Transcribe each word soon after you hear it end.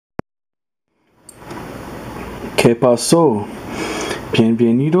¿Qué pasó?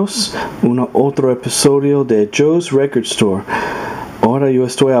 Bienvenidos a otro episodio de Joe's Record Store. Ahora yo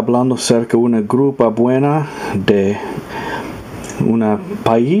estoy hablando acerca de una grupa buena de un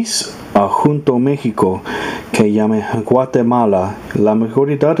país junto a México que llama Guatemala. La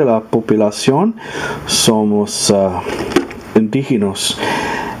mayoría de la población somos indígenas.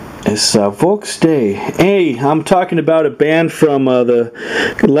 It's Vox Dei. Hey, I'm talking about a band from the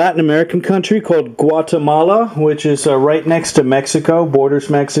Latin American country called Guatemala, which is right next to Mexico,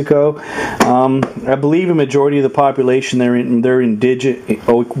 borders Mexico. I believe a majority of the population they're indigenous.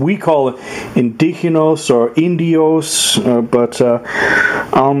 We call it indigenos or indios, but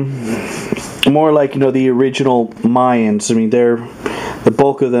more like the original Mayans. I mean, the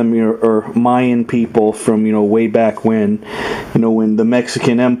bulk of them are Mayan people from way back when, when the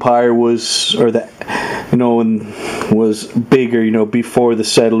Mexican Empire was, or was bigger, before the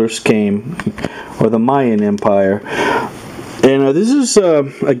settlers came, or the Mayan Empire. And this is,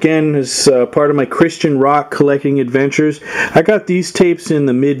 again, is part of my Christian rock collecting adventures. I got these tapes in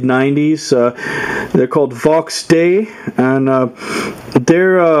the mid-90s. They're called Vox Dei, and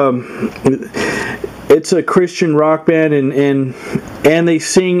it's a Christian rock band, and they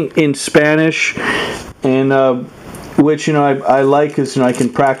sing in Spanish, and which I like because I can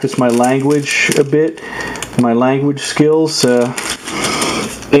practice my language a bit, my language skills,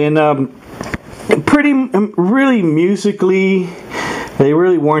 and really musically, they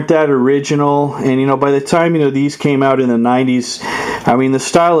really weren't that original. And by the time these came out in the 90s, I mean, the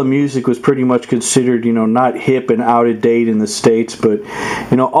style of music was pretty much considered not hip and out of date in the States, but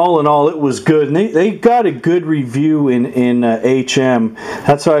all in all, it was good. And they got a good review in HM.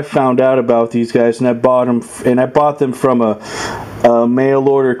 That's how I found out about these guys, and I bought them from a mail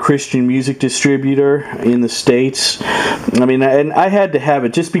order Christian music distributor in the States. I mean, and I had to have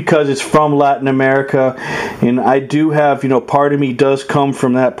it just because it's from Latin America, and I do have, part of me does come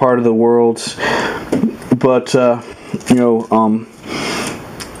from that part of the world, but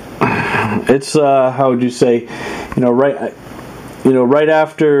it's how would you say, right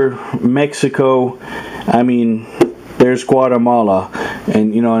after Mexico, I mean, there's Guatemala,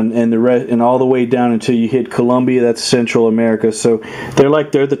 and and the rest, and all the way down until you hit Colombia. That's Central America. So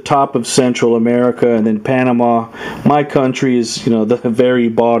they're the top of Central America, and then Panama, my country, is the very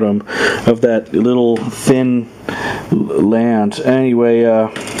bottom of that little thin land. Anyway,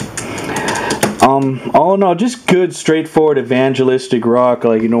 all in all, just good, straightforward evangelistic rock.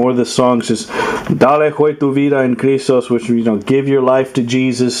 Like, one of the songs is "Dale hoy tu vida en Cristo," which give your life to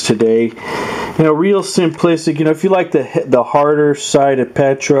Jesus today. Real simplistic. If you like the harder side of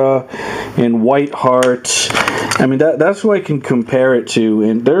Petra and White Heart, I mean, that's what I can compare it to.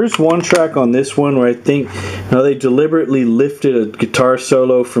 And there's one track on this one where I think they deliberately lifted a guitar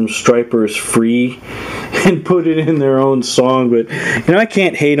solo from Stryper's "Free" and put it in their own song. But I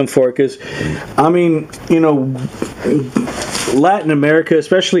can't hate them for it, because I mean, Latin America,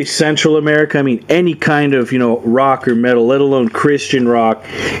 especially Central America, I mean, any kind of rock or metal, let alone Christian rock,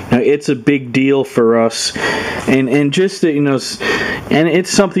 it's a big deal for us, and just that and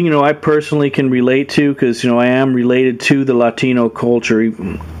it's something I personally can relate to, because I am related to the Latino culture,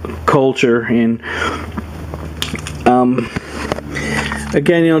 and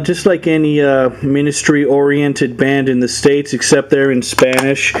again, just like any ministry-oriented band in the States, except they're in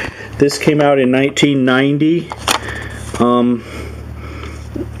Spanish. This came out in 1990,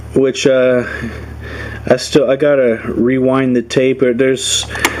 which I gotta rewind the tape. There's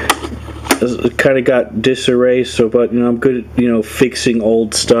kind of got disarray, but I'm good at fixing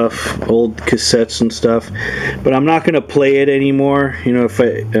old stuff, old cassettes and stuff. But I'm not gonna play it anymore, unless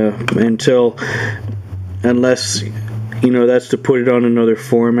that's to put it on another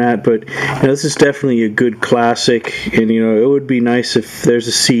format. But this is definitely a good classic, and it would be nice if there's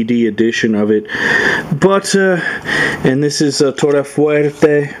a CD edition of it. But and this is Toda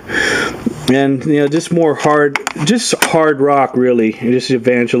Fuerte, and just more hard rock, really, just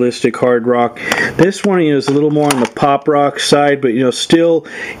evangelistic hard rock. This one is a little more on the pop rock side, but still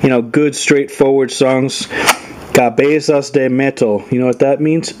good straightforward songs. Cabezas de metal. You know what that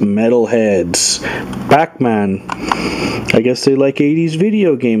means? Metalheads. Pac-Man. I guess they like 80s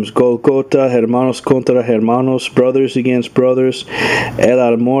video games. Golgota, Hermanos contra Hermanos, Brothers against Brothers, El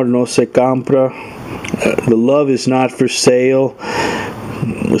amor no se compra, The love is not for sale,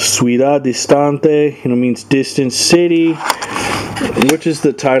 Ciudad distante, means distant city, which is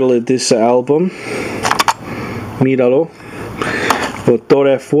the title of this album. Míralo.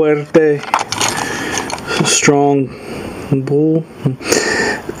 Toda Fuerte, Strong Bull.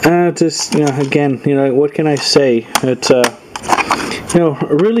 Just again, what can I say? It's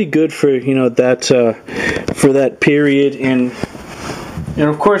really good for that period. And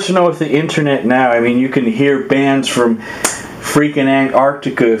of course, with the internet now, I mean, you can hear bands from freaking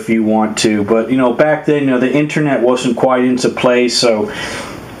Antarctica if you want to, but back then, the internet wasn't quite into play. So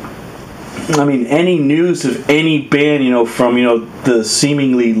I mean, any news of any band, from the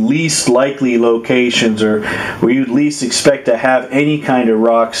seemingly least likely locations, or where you'd least expect to have any kind of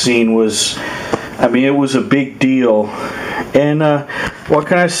rock scene, was, I mean, it was a big deal. And what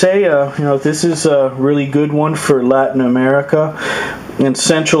can I say? This is a really good one for Latin America and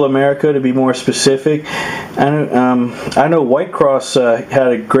Central America, to be more specific. I know White Cross had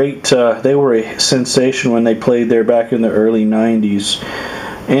a great. They were a sensation when they played there back in the early '90s.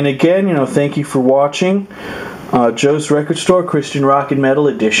 And again, thank you for watching. Joe's Record Store, Christian Rock and Metal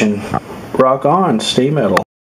Edition. Rock on, stay metal.